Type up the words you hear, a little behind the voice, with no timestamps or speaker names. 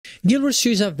Guild Wars 2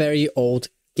 is a very old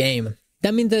game.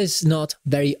 That means that it's not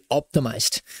very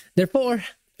optimized. Therefore,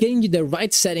 getting you the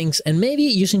right settings and maybe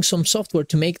using some software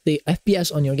to make the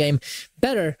FPS on your game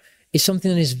better is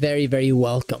something that is very, very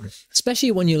welcome.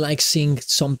 Especially when you like seeing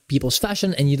some people's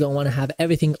fashion and you don't want to have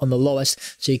everything on the lowest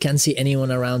so you can't see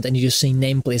anyone around and you just see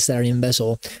nameplates that are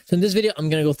invisible. So in this video,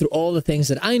 I'm going to go through all the things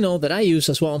that I know that I use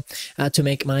as well to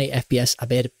make my FPS a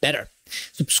bit better.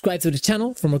 Subscribe to the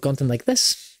channel for more content like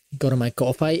this. Go to my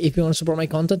Ko-Fi if you want to support my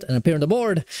content and appear on the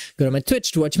board. Go to my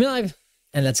Twitch to watch me live,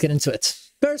 and let's get into it.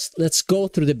 First, let's go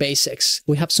through the basics.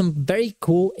 We have some very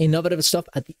cool, innovative stuff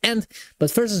at the end, but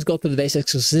first let's go through the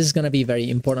basics because this is going to be very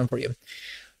important for you.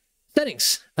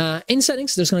 Settings. In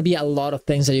settings, there's going to be a lot of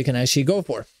things that you can actually go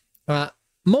for.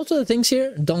 Most of the things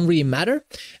here don't really matter.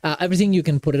 Everything you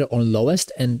can put it on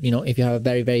lowest, and if you have a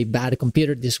very, very bad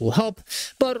computer, this will help.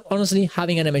 But honestly,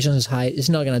 having animations as high is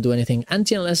not going to do anything.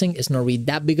 Anti-aliasing is not really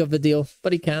that big of a deal,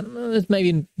 but it can.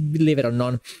 Maybe leave it on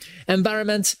none.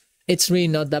 Environment, it's really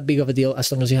not that big of a deal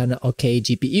as long as you have an okay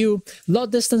GPU.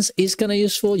 Load distance is kind of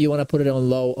useful. You want to put it on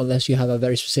low unless you have a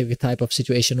very specific type of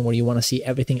situation where you want to see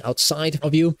everything outside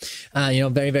of you,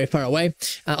 very, very far away.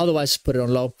 Otherwise, put it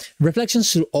on low.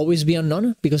 Reflections should always be on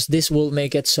none because this will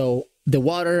make it so the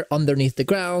water underneath the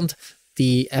ground,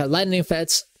 the lightning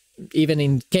effects, even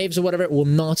in caves or whatever, will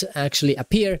not actually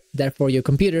appear. Therefore, your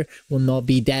computer will not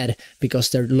be dead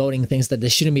because they're loading things that they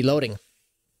shouldn't be loading.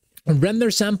 Render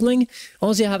sampling,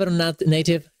 honestly, I have it on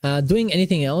native. Doing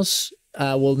anything else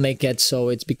will make it so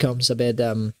it becomes a bit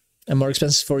more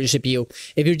expensive for your CPU.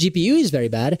 If your GPU is very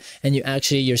bad and your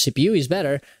CPU is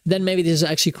better, then maybe this is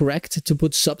actually correct to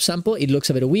put subsample. It looks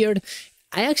a bit weird.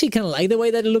 I actually kind of like the way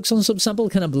that it looks on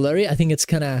subsample, kind of blurry. I think it's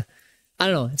kind of, I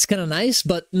don't know, it's kind of nice,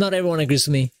 but not everyone agrees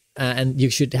with me. And you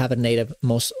should have it native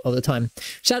most of the time.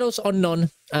 Shadows are none.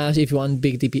 If you want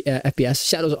big FPS,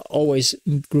 shadows always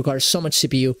require so much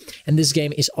CPU, and this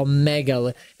game is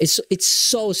omega. It's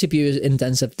so CPU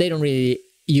intensive. They don't really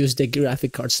use the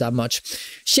graphic cards that much.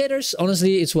 Shaders,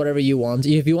 honestly, it's whatever you want.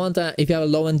 If you have a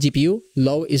low-end GPU,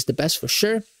 low is the best for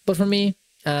sure. But for me,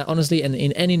 honestly, and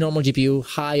in any normal GPU,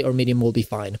 high or medium will be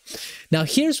fine. Now,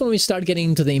 here's when we start getting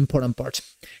into the important part: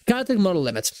 character model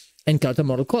limit and character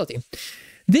model quality.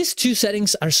 These two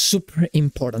settings are super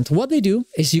important. What they do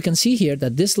is you can see here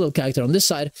that this little character on this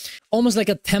side, almost like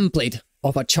a template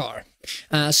of a char.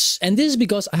 And this is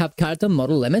because I have character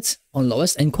model limits on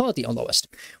lowest and quality on lowest.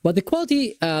 What the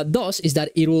quality does is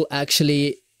that it will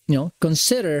actually,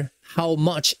 consider how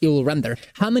much it will render.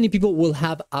 How many people will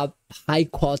have a high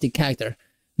quality character?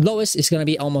 Lowest is going to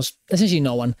be almost essentially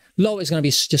no one. Low is going to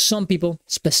be just some people,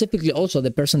 specifically also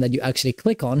the person that you actually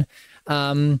click on.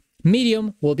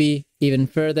 Medium will be even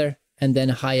further, and then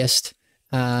highest,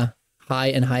 high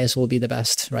and highest will be the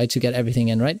best, right? To get everything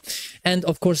in, right? And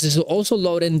of course, this will also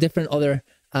load in different other,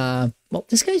 well,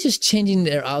 this guy's just changing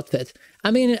their outfit. I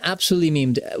mean, absolutely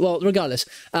memed. Well, regardless,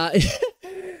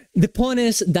 the point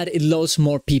is that it loads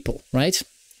more people, right?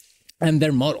 And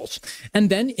their models. And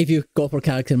then if you go for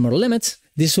character model limits,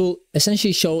 this will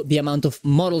essentially show the amount of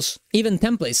models, even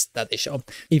templates that they show.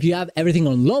 If you have everything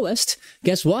on lowest,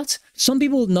 guess what? Some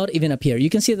people will not even appear. You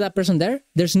can see that person there.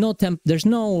 There's no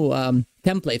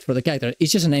template for the character.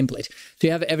 It's just a nameplate. So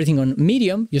you have everything on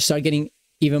medium. You start getting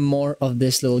even more of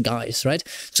these little guys, right?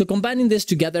 So combining this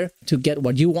together to get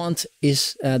what you want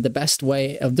is the best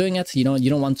way of doing it. You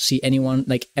don't want to see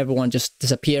everyone just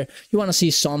disappear. You want to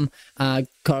see some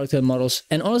character models.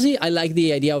 And honestly, I like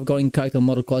the idea of going character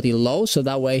model quality low. So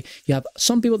that way you have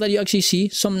some people that you actually see,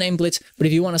 some nameplates. But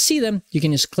if you want to see them, you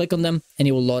can just click on them and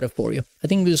it will load it for you. I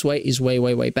think this way is way,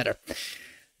 way, way better.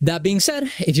 That being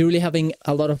said, if you're really having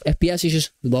a lot of FPS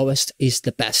issues, lowest is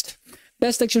the best.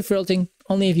 Best texture filtering,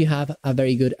 only if you have a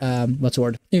very good,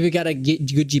 If you got a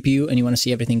good GPU and you want to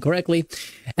see everything correctly.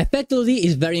 Effectivity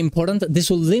is very important. This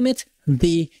will limit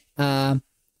the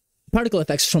particle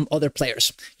effects from other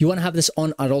players. You want to have this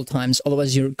on at all times,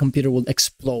 otherwise your computer will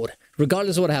explode,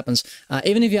 regardless of what happens.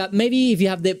 Even if you have, if you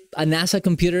have a NASA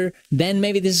computer, then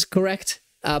maybe this is correct.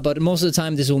 But most of the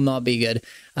time, this will not be good.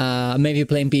 Maybe you're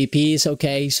playing PvP is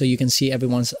okay, so you can see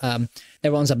everyone's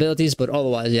abilities, but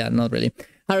otherwise, yeah, not really.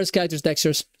 High-res characters,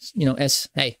 textures,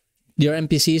 hey, your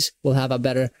NPCs will have a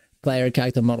better player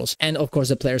character models, and of course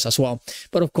the players as well.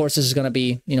 But of course, this is going to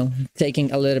be,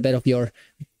 taking a little bit of your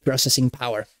processing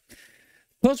power.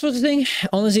 Post-processing,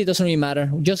 honestly, it doesn't really matter.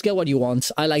 Just get what you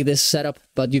want. I like this setup,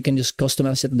 but you can just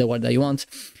customize it the way that you want.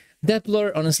 Depth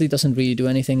blur honestly doesn't really do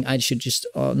anything. I should just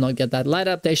not get that. Light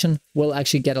adaptation will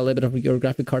actually get a little bit of your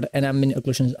graphic card, and ambient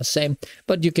occlusion is the same,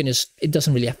 but you can just, it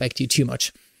doesn't really affect you too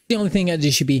much. The only thing that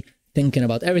you should be thinking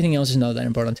about, everything else is not that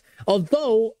important.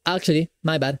 Although, actually,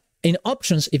 my bad, In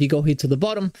options, if you go here to the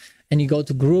bottom and you go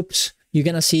to groups, you're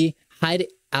gonna see hide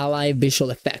ally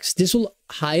visual effects. This will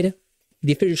hide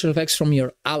the visual effects from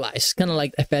your allies, kind of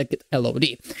like effect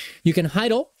LOD. You can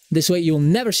hide all. This way you'll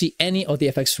never see any of the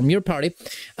effects from your party,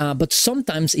 but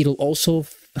sometimes it'll also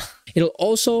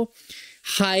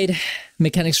hide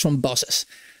mechanics from bosses.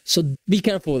 So be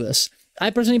careful with this. I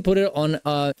personally put it on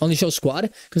only show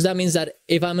squad, because that means that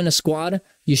if I'm in a squad,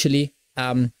 usually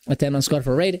a 10-man squad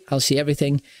for raid, I'll see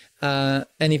everything. And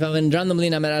if I'm in randomly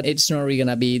in a meta, it's not really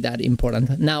gonna be that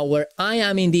important. Now, where I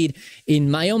am indeed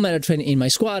in my own meta train in my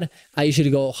squad, I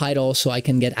usually go hide all so I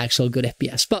can get actual good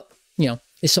FPS. But you know,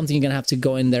 it's something you're gonna have to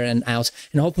go in there and out.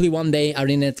 And hopefully one day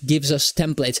ArenaNet gives us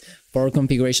templates for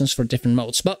configurations for different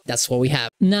modes. But that's what we have.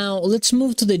 Now let's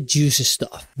move to the juicy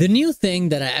stuff. The new thing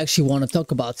that I actually want to talk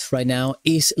about right now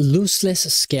is lossless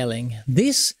scaling.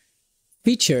 This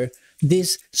feature,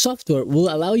 this software will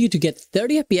allow you to get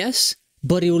 30 FPS,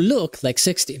 but it will look like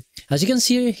 60. As you can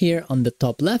see here on the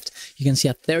top left, you can see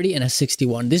a 30 and a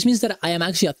 61. This means that I am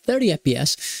actually at 30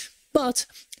 FPS, but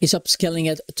it's upscaling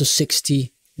it to 61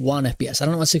 FPS. I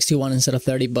don't know what 61 instead of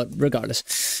 30, but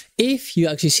regardless. If you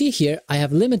actually see here, I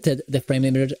have limited the frame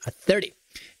limiter at 30.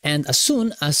 And as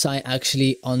soon as I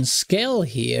actually unscale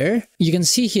here, you can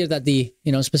see here that the,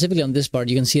 specifically on this part,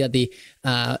 you can see that the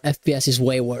FPS is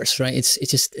way worse, right?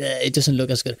 It doesn't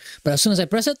look as good. But as soon as I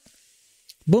press it,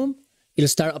 boom, it'll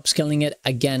start upscaling it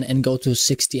again and go to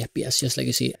 60 FPS, just like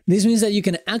you see. This means that you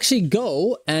can actually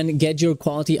go and get your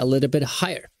quality a little bit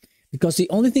higher, because the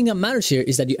only thing that matters here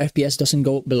is that your FPS doesn't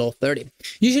go below 30.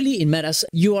 Usually in metas,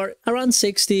 you are around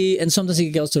 60, and sometimes it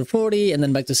goes to 40 and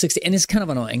then back to 60, and it's kind of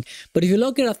annoying. But if you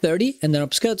look at 30 and then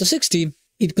upscale to 60,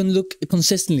 it can look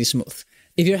consistently smooth.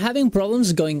 If you're having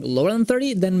problems going lower than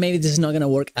 30, then maybe this is not going to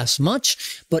work as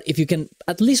much. But if you can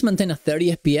at least maintain a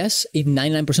 30 FPS in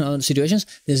 99% of the situations,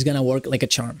 this is going to work like a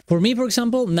charm. For me, for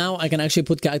example, now I can actually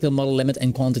put character model limit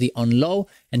and quantity on low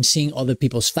and seeing other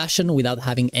people's fashion without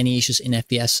having any issues in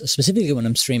FPS, specifically when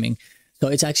I'm streaming. So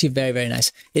it's actually very, very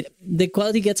nice. The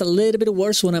quality gets a little bit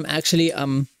worse when I'm actually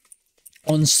on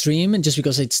stream, just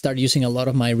because I start using a lot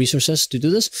of my resources to do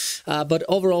this. But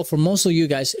overall, for most of you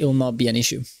guys, it will not be an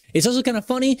issue. It's also kind of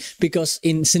funny because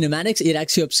in cinematics, it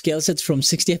actually upscales it from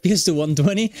 60 FPS to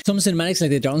 120. Some cinematics, like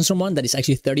the Drownstorm one, that is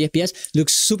actually 30 FPS,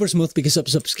 looks super smooth because of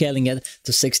upscaling it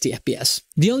to 60 FPS.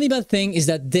 The only bad thing is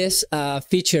that this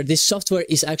feature, this software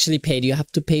is actually paid. You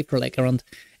have to pay for like around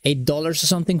 $8 or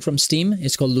something from Steam.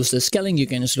 It's called lossless scaling. You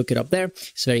can just look it up there.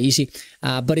 It's very easy,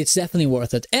 but it's definitely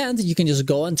worth it. And you can just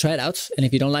go and try it out. And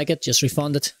if you don't like it, just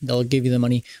refund it. They'll give you the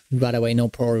money right away. No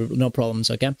problems.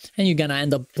 Okay. And you're gonna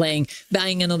end up buying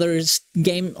another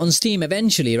game on Steam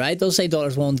eventually, right? Those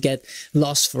 $8 won't get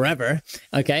lost forever.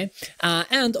 Okay.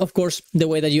 And of course, the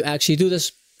way that you actually do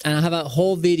this, and I have a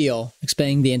whole video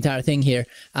explaining the entire thing here.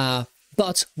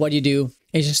 But what you do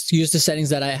is just use the settings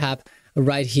that I have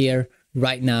right here.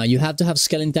 Right now, you have to have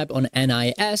scaling tab on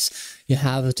NIS. You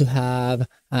have to have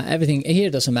everything here.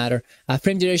 Doesn't matter.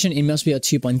 Frame duration, it must be at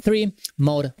 2.3.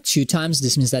 Mode 2 times.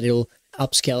 This means that it'll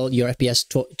upscale your FPS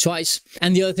twice.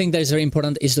 And the other thing that is very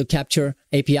important is the capture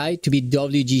API to be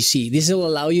WGC. This will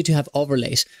allow you to have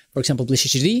overlays. For example, Bliss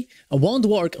HD won't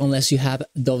work unless you have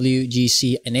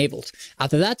WGC enabled.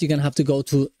 After that, you're going to have to go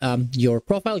to your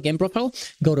profile, game profile,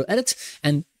 go to edit,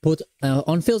 and put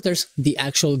on filters the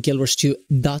actual Guild Wars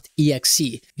 2.exe.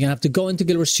 You're going to have to go into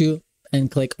Guild Wars 2 and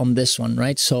click on this one,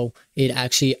 right? So it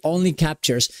actually only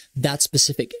captures that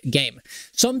specific game.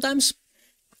 Sometimes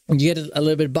you get it a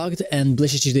little bit bugged and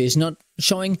Bliss HD is not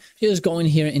showing. You just go in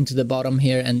here into the bottom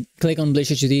here and click on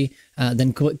Bliss HD,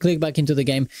 then click back into the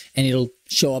game and it'll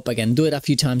show up again. Do it a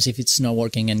few times if it's not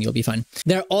working and you'll be fine.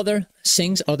 There are other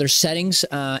things, other settings.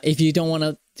 If you don't want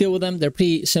to deal with them, they're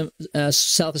pretty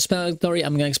self-explanatory.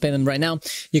 I'm going to explain them right now.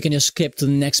 You can just skip to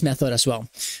the next method as well.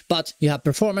 But you have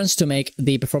performance to make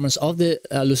the performance of the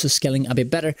lossless scaling a bit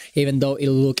better, even though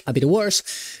it'll look a bit worse.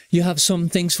 You have some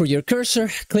things for your cursor,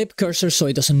 clip cursor, so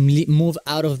it doesn't move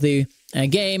out of the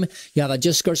game. You have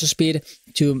adjust cursor speed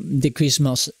to decrease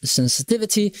mouse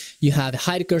sensitivity. You have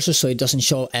hide cursor so it doesn't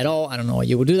show at all. I don't know why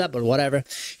you would do that, but whatever.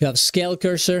 You have scale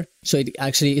cursor so it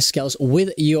actually scales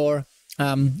with your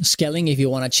scaling. If you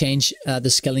want to change the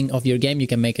scaling of your game, you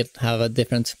can make it have a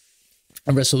different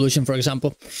resolution, for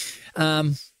example.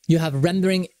 You have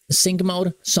rendering sync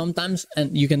mode sometimes,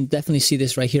 and you can definitely see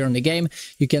this right here on the game.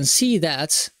 You can see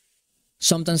that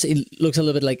sometimes it looks a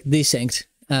little bit like desynced.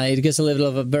 It gets a little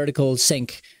of a vertical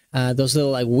sync. Those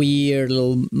little like weird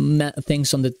little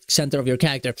things on the center of your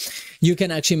character. You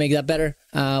can actually make that better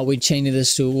with changing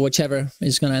this to whichever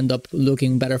is going to end up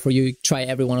looking better for you. Try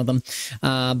every one of them.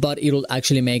 But it'll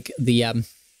actually make the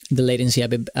the latency a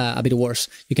bit worse.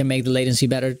 You can make the latency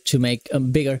better to make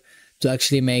bigger, to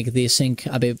actually make the sync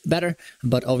a bit better.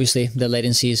 But obviously the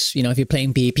latency is, if you're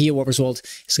playing PvP or Warpers World,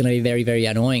 it's going to be very, very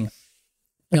annoying.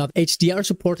 You have HDR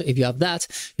support if you have that.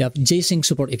 You have J-Sync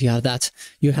support if you have that.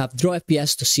 You have draw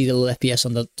FPS to see the little FPS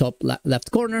on the top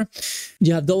left corner.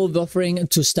 You have double buffering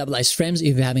to stabilize frames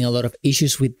if you're having a lot of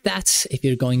issues with that. If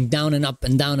you're going down and up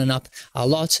and down and up a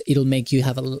lot, it'll make you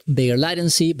have a bigger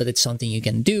latency, but it's something you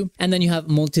can do. And then you have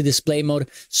multi-display mode,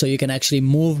 so you can actually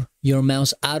move your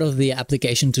mouse out of the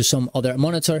application to some other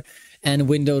monitor. And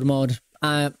window mode,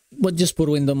 but just put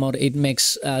window mode. It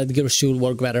makes the Gears 2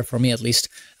 work better for me, at least.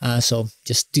 So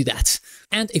just do that.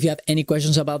 And if you have any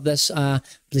questions about this,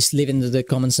 please leave in the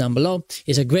comments down below.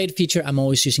 It's a great feature. I'm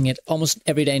always using it almost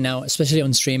every day now, especially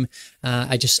on stream.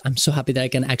 I'm so happy that I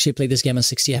can actually play this game at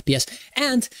 60 FPS.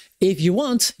 And if you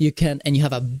want, you can, and you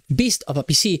have a beast of a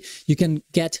PC, you can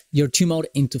get your 2 mode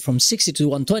from 60 to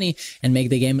 120 and make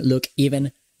the game look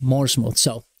even more smooth.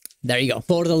 So there you go.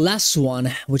 For the last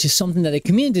one, which is something that the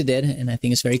community did, and I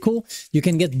think it's very cool, you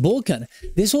can get Vulkan.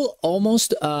 This will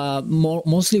almost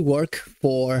mostly work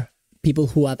for people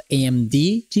who have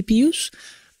AMD GPUs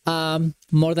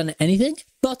more than anything.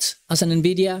 But as an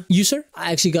NVIDIA user,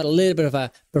 I actually got a little bit of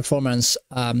a performance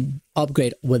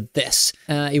upgrade with this.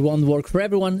 It won't work for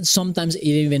everyone. Sometimes it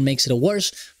even makes it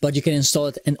worse, but you can install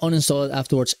it and uninstall it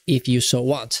afterwards if you so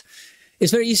want.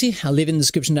 It's very easy. I'll leave in the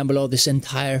description down below this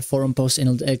entire forum post and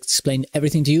I'll explain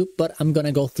everything to you, but I'm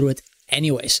gonna go through it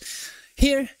anyways.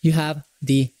 Here you have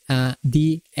the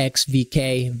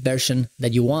DXVK version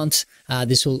that you want.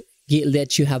 This will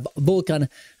let you have Vulkan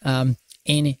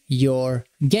in your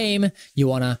game. You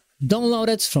wanna download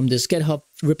it from this GitHub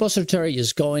repository.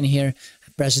 Just go in here,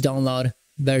 press download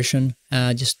version,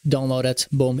 just download it,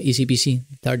 boom, easy peasy,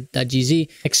 .gz,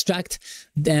 extract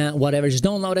whatever, just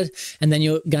download it, and then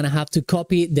you're gonna have to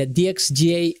copy the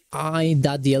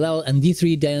dxgai.dll and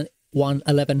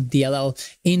d3.111.dll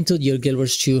into your Guild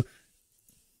Wars 2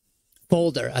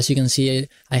 folder. As you can see,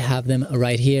 I have them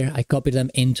right here. I copied them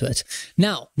into it.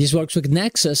 Now, this works with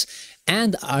Nexus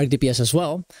and ArcDPS as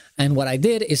well, and what I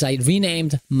did is I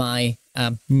renamed my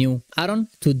new add-on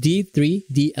to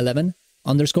d3d11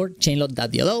 underscore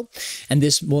chainload.dll, and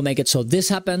this will make it so this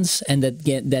happens and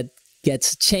that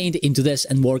gets chained into this,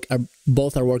 and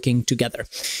both are working together.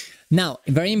 Now,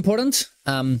 very important,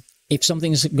 if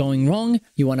something's going wrong,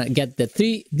 you want to get the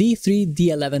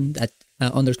d3d11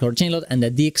 underscore chainload and the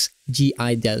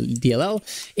dxgi.dll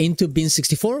into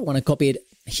bin64. Want to copy it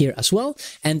here as well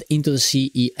and into the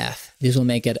CEF. This will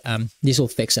make it, this will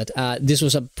fix it. This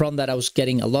was a problem that I was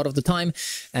getting a lot of the time,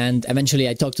 and eventually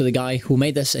I talked to the guy who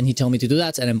made this and he told me to do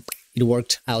that, and it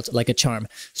worked out like a charm.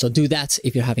 So do that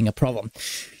if you're having a problem.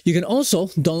 You can also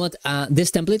download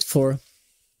this template for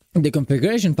the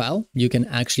configuration file. You can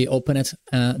actually open it,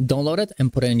 download it,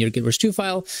 and put it in your Guild Wars 2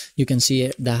 file. You can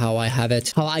see how I have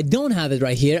it. How I don't have it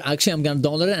right here. Actually, I'm gonna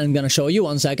download it and I'm gonna show you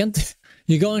 1 second.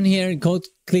 You go in here,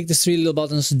 click the 3 little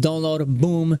buttons, download,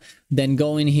 boom, then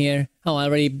go in here. Oh, I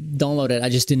already downloaded, I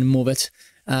just didn't move it.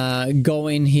 Go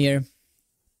in here,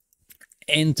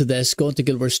 into this, go to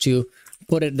Guild Wars 2,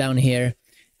 put it down here,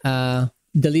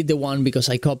 delete the one because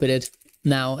I copied it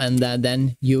now, and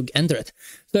then you enter it.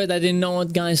 So that I didn't know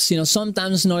it, guys,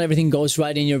 sometimes not everything goes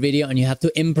right in your video and you have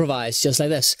to improvise just like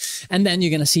this. And then you're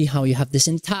gonna see how you have this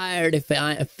entire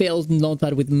filled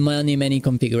notepad with many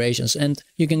configurations, and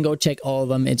you can go check all of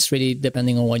them. It's really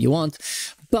depending on what you want,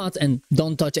 and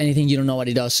don't touch anything you don't know what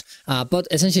it does. But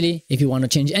essentially, if you want to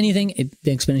change anything,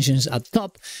 the explanation is at the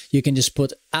top. You can just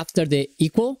put after the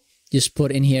equal, just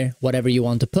put in here whatever you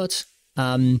want to put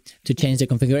to change the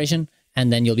configuration,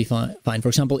 and then you'll be fine. For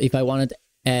example, if I wanted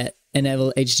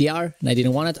enable HDR and I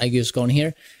didn't want it, I just go in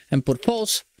here and put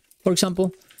false, for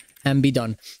example, and be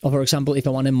done. Or for example, if I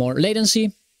wanted more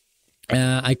latency,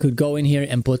 I could go in here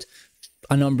and put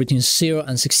a number between 0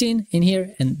 and 16 in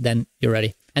here, and then you're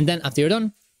ready. And then after you're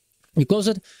done, you close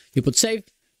it, you put save,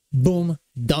 boom,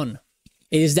 done.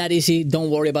 It is that easy. Don't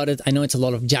worry about it. I know it's a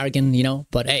lot of jargon,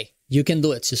 but hey, you can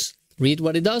do it. Just read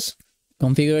what it does,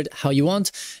 configure it how you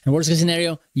want, and worst case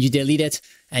scenario, you delete it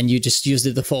and you just use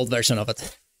the default version of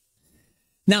it.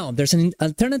 Now, there's an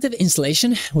alternative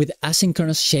installation with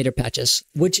asynchronous shader patches,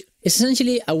 which is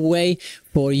essentially a way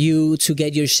for you to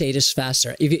get your shaders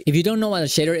faster. If you don't know what a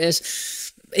shader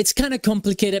is, it's kind of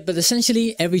complicated, but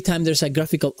essentially every time there's a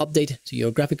graphical update to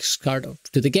your graphics card or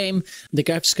to the game, the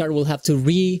graphics card will have to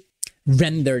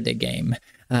re-render the game.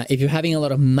 If you're having a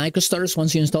lot of microstarters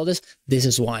once you install this, this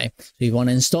is why. So you want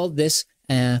to install this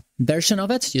version of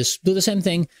it, just do the same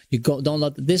thing. You go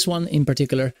download this one in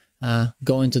particular,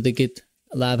 go into the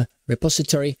GitLab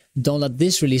repository, download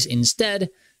this release instead,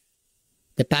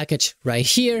 the package right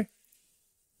here.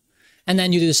 And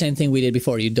then you do the same thing we did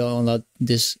before. You download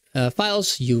these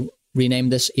files, you rename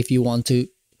this if you want to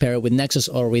pair it with Nexus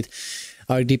or with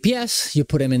RDPS, you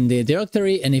put them in the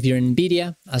directory, and if you're in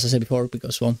NVIDIA, as I said before,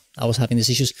 because, well, I was having these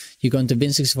issues, you go into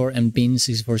Bin64 and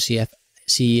Bin64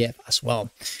 CEF as well.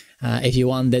 If you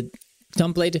want the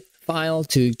template file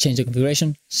to change the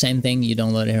configuration, same thing, you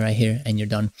download it right here and you're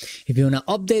done. If you want to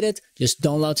update it, just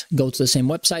download, go to the same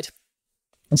website,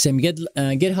 same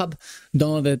GitHub,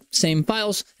 download the same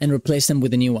files and replace them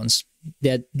with the new ones.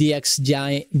 The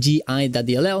dxgi.dll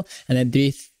and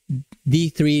the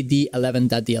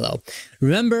d3d11.dll.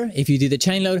 Remember, if you do the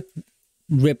chain load,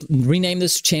 rename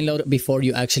this chain load before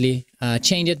you actually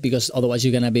change it, because otherwise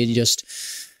you're going to be just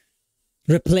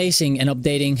replacing and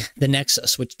updating the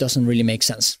Nexus, which doesn't really make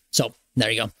sense. So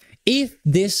there you go. If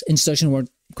this instruction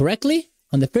worked correctly,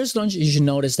 on the first launch, you should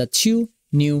notice that 2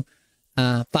 new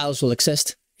files will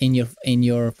exist in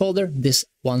your folder. These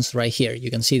ones right here.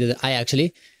 You can see that I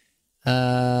actually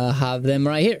have them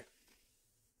right here.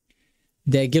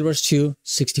 The Guild Wars 2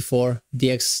 64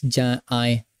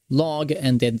 DXI log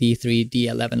and the D3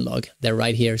 D11 log. They're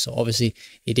right here, so obviously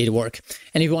it did work.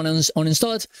 And if you want to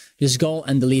uninstall it, just go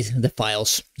and delete the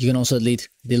files. You can also delete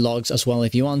the logs as well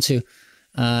if you want to.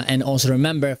 And also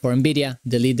remember, for NVIDIA,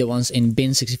 delete the ones in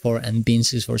Bin64 and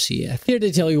Bin64 CEF. Here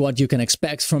they tell you what you can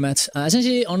expect from it.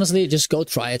 Essentially, honestly, just go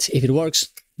try it. If it works,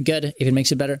 good. If it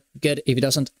makes it better, good. If it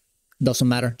doesn't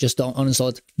matter. Just don't uninstall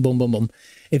it. Boom, boom, boom.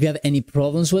 If you have any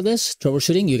problems with this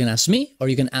troubleshooting, you can ask me, or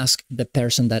you can ask the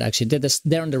person that actually did this.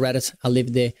 They're on the Reddit. I'll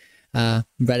leave the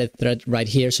Reddit thread right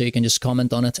here, so you can just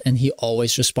comment on it, and he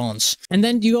always responds. And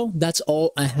then you go. That's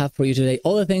all I have for you today.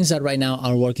 All the things that right now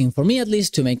are working for me, at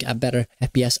least, to make a better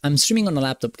FPS. I'm streaming on a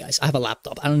laptop, guys. I have a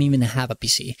laptop. I don't even have a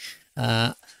PC.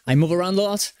 I move around a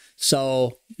lot,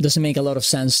 so it doesn't make a lot of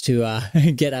sense to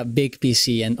get a big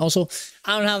PC. And also,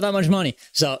 I don't have that much money,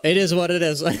 so it is what it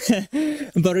is.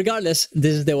 But regardless,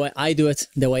 this is the way I do it,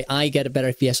 the way I get a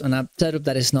better FPS on a setup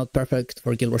that is not perfect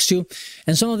for Guild Wars 2.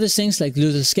 And some of these things, like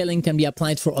losing scaling, can be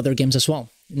applied for other games as well.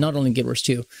 Not only Guild Wars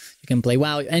 2. You can play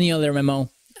WoW, any other MMO,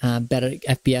 better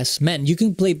FPS. Man, you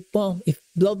can play, well, if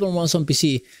Bloodborne was on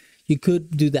PC, you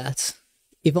could do that.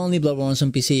 If only Bloodborne was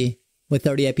on PC with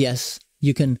 30 FPS,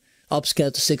 you can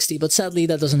upscale to 60, but sadly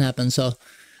that doesn't happen, so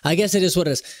I guess it is what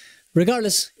it is.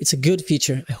 Regardless, it's a good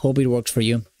feature. I hope it works for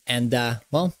you. And,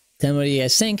 well, tell me what you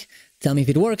guys think. Tell me if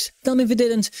it works. Tell me if it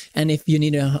didn't. And if you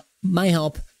need my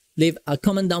help, leave a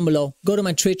comment down below. Go to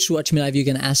my Twitch to watch me live. You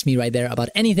can ask me right there about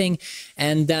anything.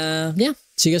 And, yeah,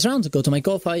 see you guys around. Go to my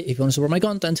Ko-Fi if you want to support my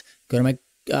content. Go to my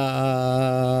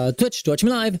Twitch to watch me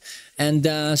live. And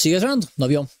see you guys around.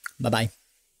 Love you all. Bye-bye.